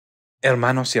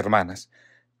Hermanos y hermanas,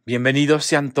 bienvenidos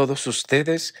sean todos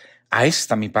ustedes a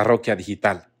esta mi parroquia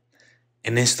digital.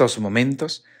 En estos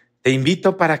momentos te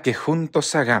invito para que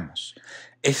juntos hagamos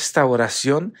esta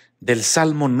oración del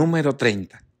Salmo número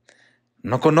 30.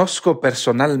 No conozco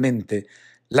personalmente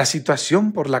la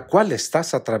situación por la cual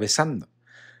estás atravesando,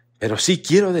 pero sí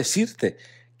quiero decirte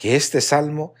que este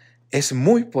salmo es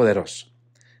muy poderoso.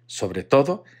 Sobre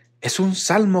todo, es un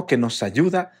salmo que nos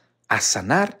ayuda a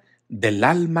sanar del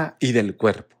alma y del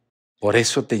cuerpo. Por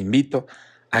eso te invito,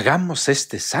 hagamos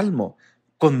este salmo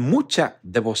con mucha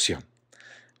devoción.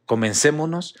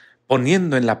 Comencémonos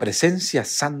poniendo en la presencia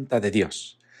santa de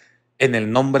Dios. En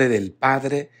el nombre del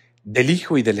Padre, del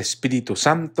Hijo y del Espíritu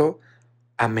Santo.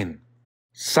 Amén.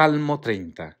 Salmo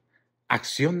 30.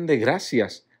 Acción de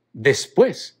gracias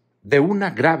después de una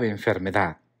grave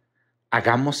enfermedad.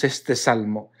 Hagamos este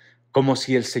salmo como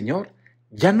si el Señor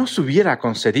ya nos hubiera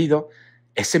concedido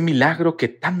ese milagro que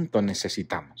tanto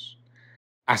necesitamos.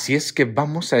 Así es que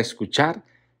vamos a escuchar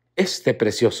este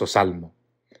precioso salmo.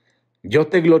 Yo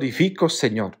te glorifico,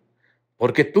 Señor,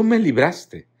 porque tú me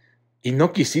libraste y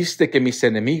no quisiste que mis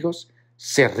enemigos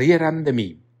se rieran de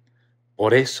mí.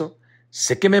 Por eso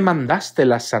sé que me mandaste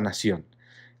la sanación.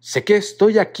 Sé que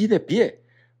estoy aquí de pie,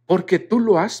 porque tú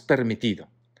lo has permitido.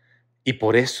 Y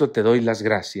por eso te doy las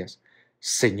gracias,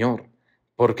 Señor,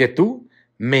 porque tú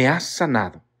me has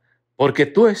sanado, porque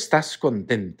tú estás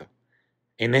contento.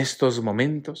 En estos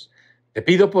momentos te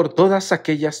pido por todas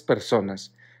aquellas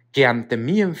personas que ante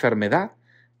mi enfermedad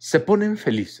se ponen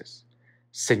felices.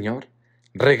 Señor,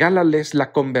 regálales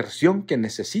la conversión que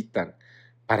necesitan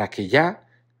para que ya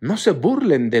no se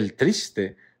burlen del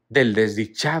triste, del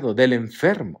desdichado, del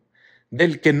enfermo,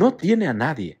 del que no tiene a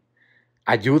nadie.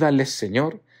 Ayúdales,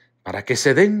 Señor, para que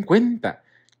se den cuenta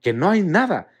que no hay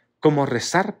nada como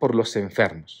rezar por los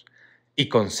enfermos. Y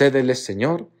concédeles,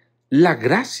 Señor, la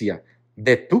gracia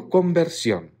de tu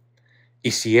conversión.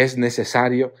 Y si es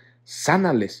necesario,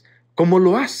 sánales como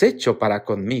lo has hecho para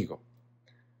conmigo.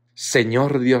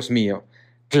 Señor Dios mío,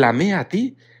 clamé a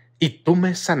ti y tú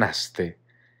me sanaste.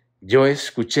 Yo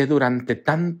escuché durante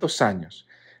tantos años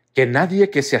que nadie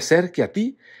que se acerque a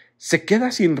ti se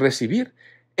queda sin recibir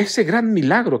ese gran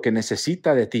milagro que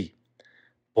necesita de ti.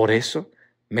 Por eso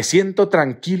me siento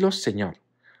tranquilo, Señor,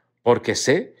 porque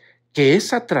sé que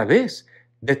es a través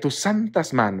de tus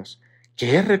santas manos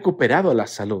que he recuperado la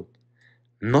salud.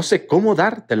 No sé cómo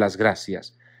darte las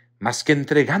gracias, más que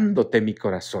entregándote mi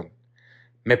corazón.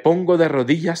 Me pongo de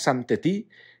rodillas ante ti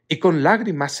y con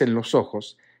lágrimas en los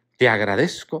ojos te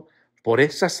agradezco por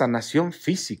esa sanación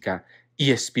física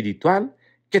y espiritual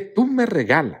que tú me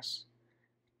regalas.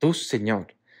 Tú,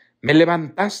 Señor, me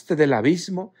levantaste del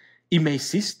abismo y me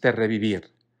hiciste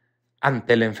revivir.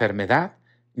 Ante la enfermedad,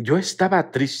 yo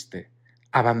estaba triste,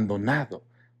 abandonado,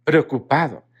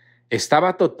 preocupado,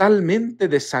 estaba totalmente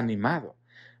desanimado.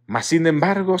 Mas, sin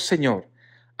embargo, Señor,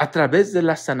 a través de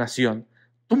la sanación,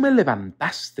 tú me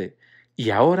levantaste y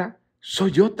ahora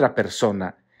soy otra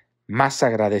persona, más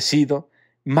agradecido,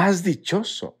 más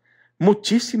dichoso,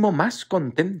 muchísimo más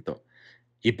contento.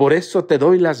 Y por eso te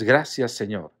doy las gracias,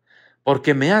 Señor,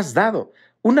 porque me has dado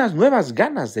unas nuevas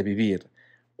ganas de vivir,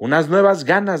 unas nuevas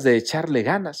ganas de echarle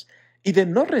ganas y de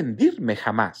no rendirme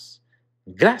jamás.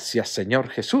 Gracias, Señor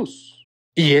Jesús.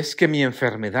 Y es que mi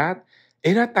enfermedad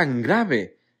era tan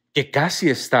grave que casi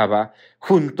estaba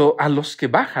junto a los que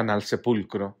bajan al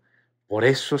sepulcro. Por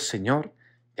eso, Señor,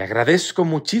 te agradezco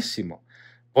muchísimo,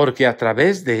 porque a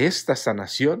través de esta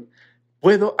sanación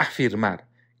puedo afirmar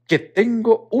que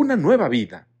tengo una nueva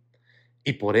vida.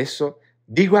 Y por eso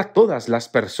digo a todas las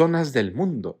personas del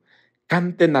mundo,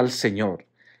 canten al Señor,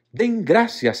 den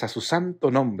gracias a su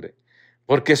santo nombre,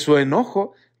 porque su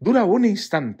enojo dura un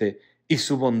instante y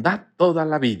su bondad toda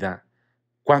la vida.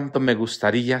 Cuánto me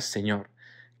gustaría, Señor,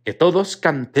 que todos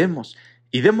cantemos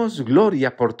y demos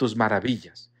gloria por tus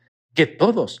maravillas, que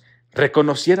todos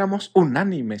reconociéramos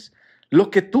unánimes lo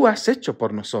que tú has hecho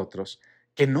por nosotros,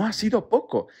 que no ha sido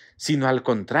poco, sino al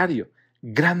contrario,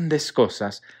 grandes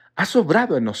cosas has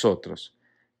obrado en nosotros.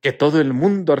 Que todo el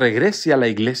mundo regrese a la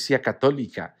Iglesia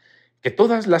Católica, que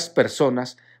todas las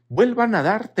personas vuelvan a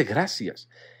darte gracias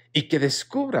y que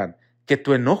descubran que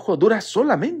tu enojo dura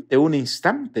solamente un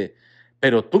instante,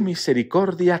 pero tu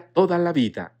misericordia toda la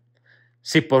vida.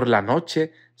 Si por la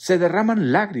noche se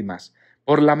derraman lágrimas,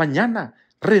 por la mañana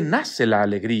renace la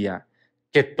alegría.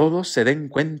 Que todos se den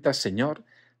cuenta, Señor,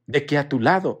 de que a tu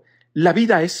lado la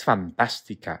vida es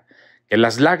fantástica, que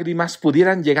las lágrimas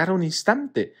pudieran llegar un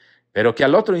instante, pero que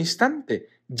al otro instante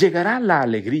llegará la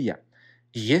alegría.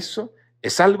 Y eso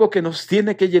es algo que nos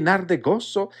tiene que llenar de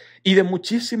gozo y de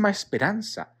muchísima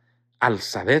esperanza, al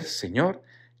saber, Señor,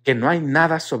 que no hay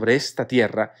nada sobre esta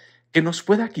tierra que nos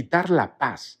pueda quitar la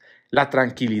paz, la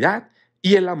tranquilidad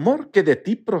y el amor que de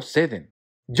ti proceden.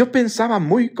 Yo pensaba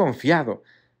muy confiado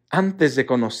antes de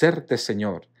conocerte,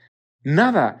 Señor.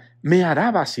 Nada me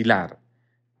hará vacilar,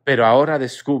 pero ahora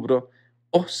descubro,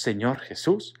 oh Señor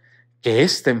Jesús, que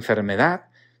esta enfermedad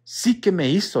sí que me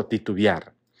hizo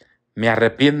titubear. Me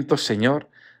arrepiento, Señor,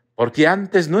 porque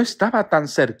antes no estaba tan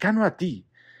cercano a ti,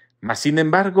 mas sin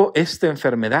embargo esta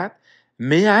enfermedad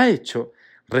me ha hecho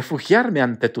refugiarme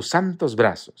ante tus santos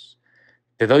brazos.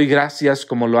 Te doy gracias,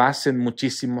 como lo hacen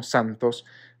muchísimos santos,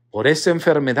 por esa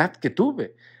enfermedad que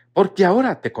tuve, porque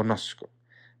ahora te conozco.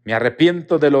 Me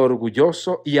arrepiento de lo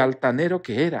orgulloso y altanero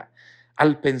que era,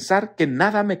 al pensar que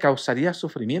nada me causaría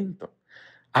sufrimiento.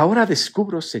 Ahora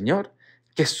descubro, Señor,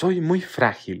 que soy muy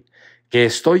frágil, que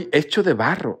estoy hecho de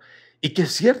barro y que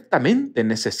ciertamente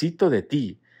necesito de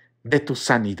ti, de tu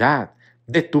sanidad,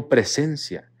 de tu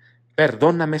presencia.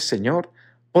 Perdóname, Señor,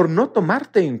 por no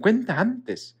tomarte en cuenta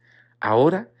antes.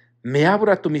 Ahora me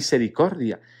abro a tu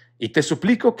misericordia y te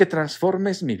suplico que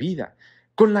transformes mi vida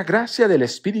con la gracia del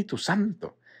Espíritu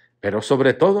Santo, pero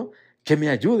sobre todo que me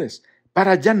ayudes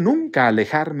para ya nunca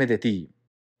alejarme de ti.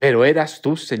 Pero eras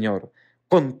tú, Señor,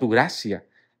 con tu gracia,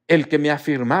 el que me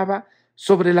afirmaba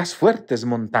sobre las fuertes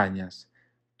montañas.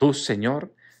 Tú,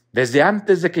 Señor, desde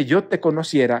antes de que yo te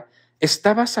conociera,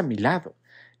 estabas a mi lado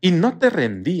y no te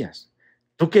rendías.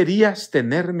 Tú querías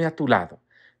tenerme a tu lado.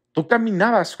 Tú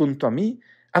caminabas junto a mí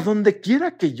a donde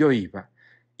quiera que yo iba,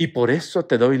 y por eso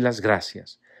te doy las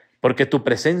gracias, porque tu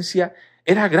presencia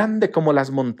era grande como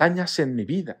las montañas en mi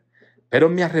vida, pero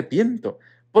me arrepiento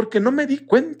porque no me di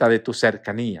cuenta de tu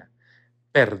cercanía.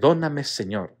 Perdóname,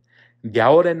 Señor. De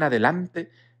ahora en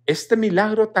adelante, este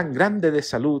milagro tan grande de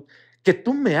salud que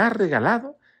tú me has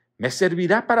regalado me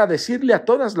servirá para decirle a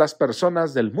todas las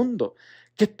personas del mundo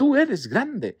que tú eres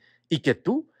grande y que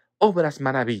tú obras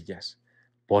maravillas.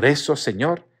 Por eso,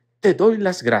 Señor, te doy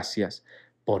las gracias.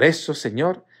 Por eso,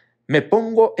 Señor, me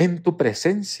pongo en tu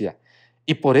presencia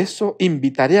y por eso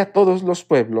invitaré a todos los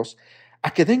pueblos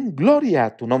a que den gloria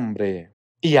a tu nombre.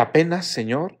 Y apenas,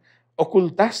 Señor,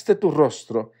 ocultaste tu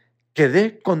rostro,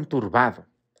 quedé conturbado.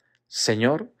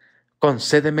 Señor,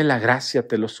 concédeme la gracia,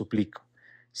 te lo suplico.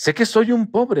 Sé que soy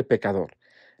un pobre pecador,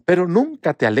 pero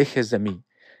nunca te alejes de mí.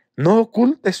 No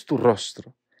ocultes tu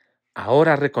rostro.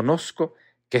 Ahora reconozco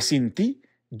que sin ti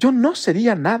yo no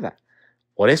sería nada.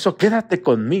 Por eso quédate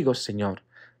conmigo, Señor.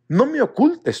 No me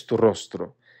ocultes tu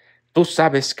rostro. Tú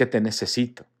sabes que te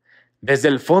necesito. Desde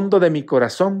el fondo de mi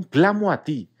corazón clamo a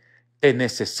ti. Te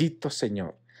necesito,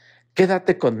 Señor.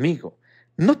 Quédate conmigo.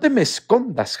 No te me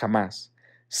escondas jamás,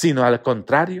 sino al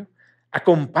contrario,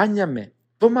 acompáñame,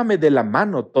 tómame de la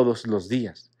mano todos los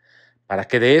días, para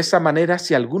que de esa manera,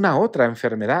 si alguna otra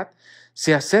enfermedad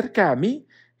se acerca a mí,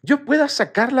 yo pueda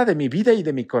sacarla de mi vida y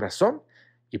de mi corazón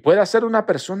y pueda ser una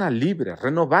persona libre,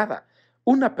 renovada,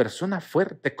 una persona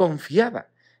fuerte, confiada,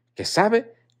 que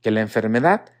sabe que la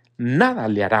enfermedad nada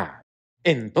le hará.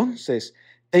 Entonces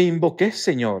te invoqué,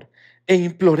 Señor, e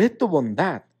imploré tu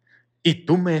bondad, y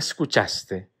tú me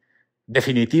escuchaste.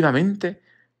 Definitivamente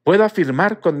puedo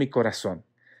afirmar con mi corazón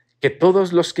que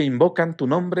todos los que invocan tu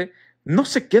nombre no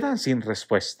se quedan sin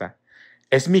respuesta.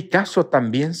 Es mi caso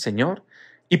también, Señor,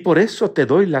 y por eso te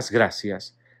doy las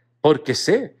gracias, porque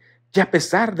sé que a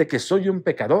pesar de que soy un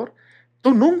pecador,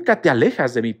 tú nunca te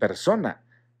alejas de mi persona,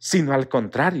 sino al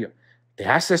contrario, te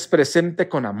haces presente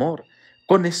con amor,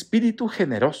 con espíritu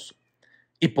generoso.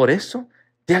 Y por eso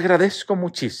te agradezco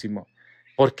muchísimo,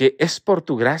 porque es por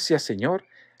tu gracia, Señor,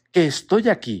 que estoy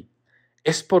aquí.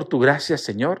 Es por tu gracia,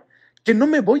 Señor, que no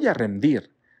me voy a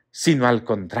rendir, sino al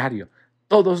contrario,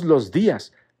 todos los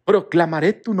días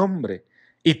proclamaré tu nombre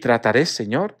y trataré,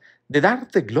 Señor, de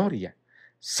darte gloria.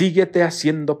 Síguete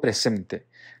haciendo presente.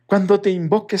 Cuando te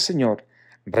invoque, Señor,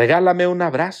 regálame un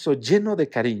abrazo lleno de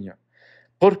cariño,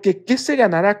 porque ¿qué se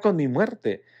ganará con mi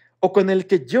muerte o con el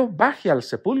que yo baje al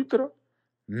sepulcro?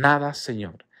 Nada,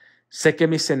 Señor. Sé que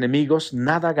mis enemigos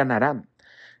nada ganarán.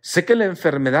 Sé que la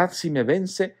enfermedad, si me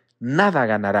vence, nada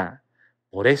ganará.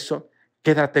 Por eso,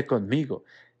 quédate conmigo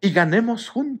y ganemos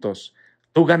juntos.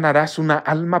 Tú ganarás una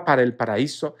alma para el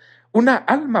paraíso, una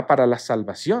alma para la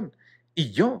salvación,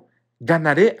 y yo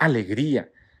ganaré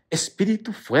alegría,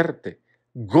 espíritu fuerte,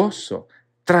 gozo,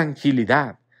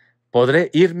 tranquilidad. Podré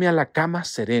irme a la cama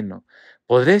sereno.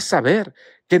 Podré saber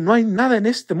que no hay nada en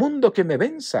este mundo que me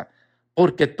venza,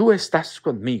 porque tú estás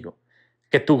conmigo.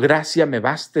 Que tu gracia me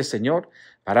baste, Señor,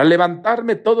 para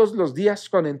levantarme todos los días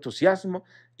con entusiasmo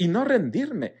y no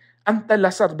rendirme ante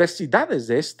las adversidades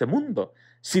de este mundo,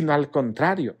 sino al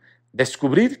contrario,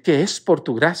 descubrir que es por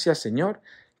tu gracia, Señor,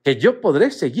 que yo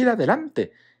podré seguir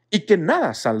adelante y que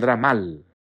nada saldrá mal.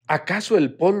 ¿Acaso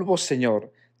el polvo,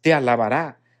 Señor, te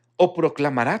alabará o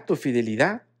proclamará tu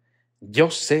fidelidad?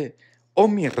 Yo sé, oh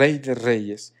mi Rey de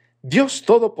Reyes, Dios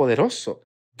Todopoderoso,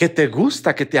 que te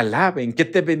gusta que te alaben, que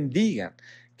te bendigan,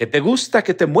 que te gusta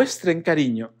que te muestren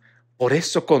cariño. Por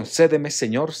eso concédeme,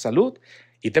 Señor, salud,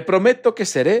 y te prometo que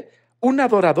seré un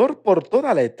adorador por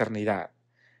toda la eternidad.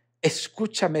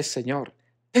 Escúchame, Señor,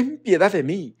 ten piedad de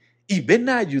mí y ven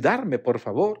a ayudarme, por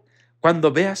favor,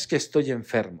 cuando veas que estoy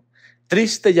enfermo,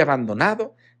 triste y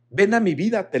abandonado. Ven a mi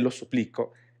vida, te lo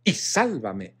suplico, y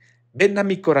sálvame. Ven a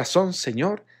mi corazón,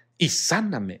 Señor, y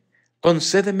sáname.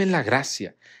 Concédeme la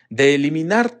gracia de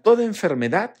eliminar toda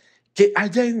enfermedad que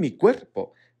haya en mi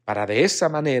cuerpo, para de esa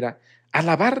manera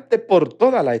alabarte por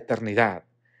toda la eternidad.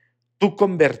 Tú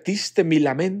convertiste mi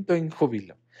lamento en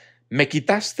júbilo, me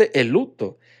quitaste el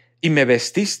luto y me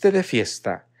vestiste de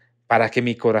fiesta, para que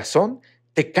mi corazón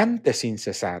te cante sin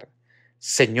cesar.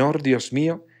 Señor Dios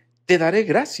mío, te daré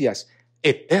gracias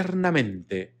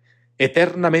eternamente.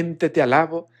 Eternamente te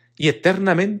alabo y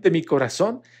eternamente mi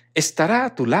corazón estará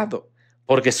a tu lado,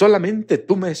 porque solamente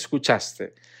tú me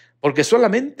escuchaste, porque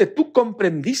solamente tú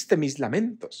comprendiste mis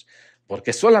lamentos,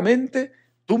 porque solamente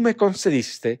tú me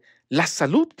concediste la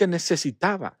salud que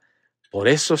necesitaba. Por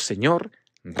eso, Señor,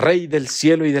 Rey del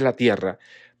cielo y de la tierra,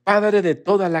 Padre de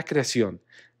toda la creación,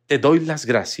 te doy las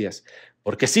gracias,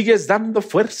 porque sigues dando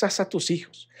fuerzas a tus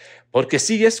hijos, porque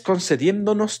sigues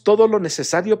concediéndonos todo lo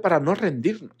necesario para no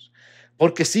rendirnos,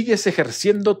 porque sigues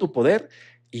ejerciendo tu poder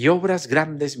y obras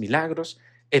grandes milagros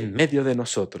en medio de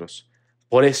nosotros.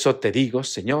 Por eso te digo,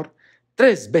 Señor,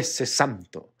 3 veces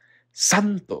santo,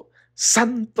 santo,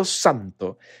 santo,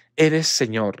 santo, eres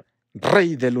Señor,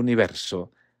 Rey del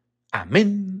universo.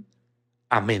 Amén,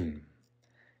 amén.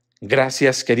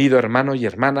 Gracias, querido hermano y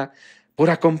hermana, por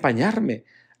acompañarme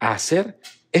a hacer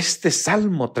este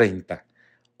Salmo 30,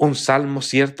 un salmo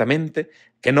ciertamente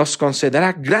que nos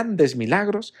concederá grandes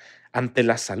milagros ante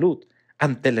la salud,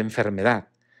 ante la enfermedad.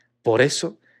 Por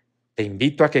eso, te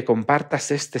invito a que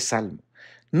compartas este salmo.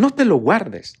 No te lo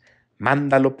guardes,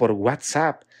 mándalo por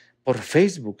WhatsApp, por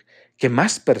Facebook, que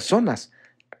más personas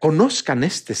conozcan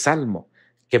este salmo,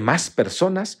 que más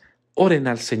personas oren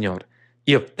al Señor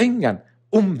y obtengan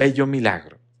un bello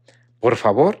milagro. Por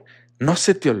favor, no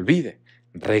se te olvide,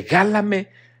 regálame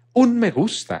un me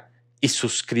gusta y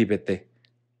suscríbete.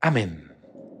 Amén.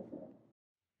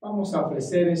 Vamos a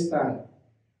ofrecer esta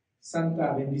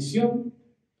santa bendición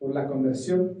por la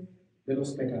conversión de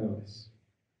los pecadores.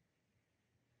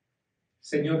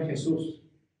 Señor Jesús,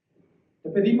 te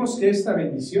pedimos que esta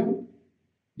bendición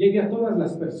llegue a todas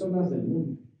las personas del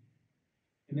mundo,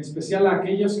 en especial a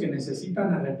aquellos que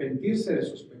necesitan arrepentirse de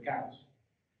sus pecados,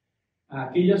 a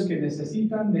aquellos que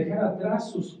necesitan dejar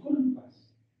atrás sus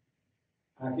culpas,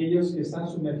 a aquellos que están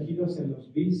sumergidos en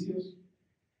los vicios.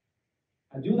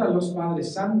 Ayúdalos, Padre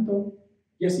Santo,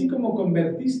 y así como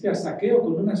convertiste a Zaqueo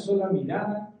con una sola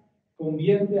mirada,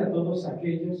 convierte a todos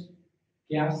aquellos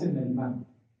que hacen el mal.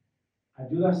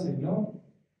 Ayuda, Señor,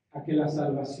 a que la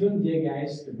salvación llegue a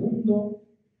este mundo.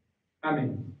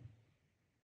 Amén.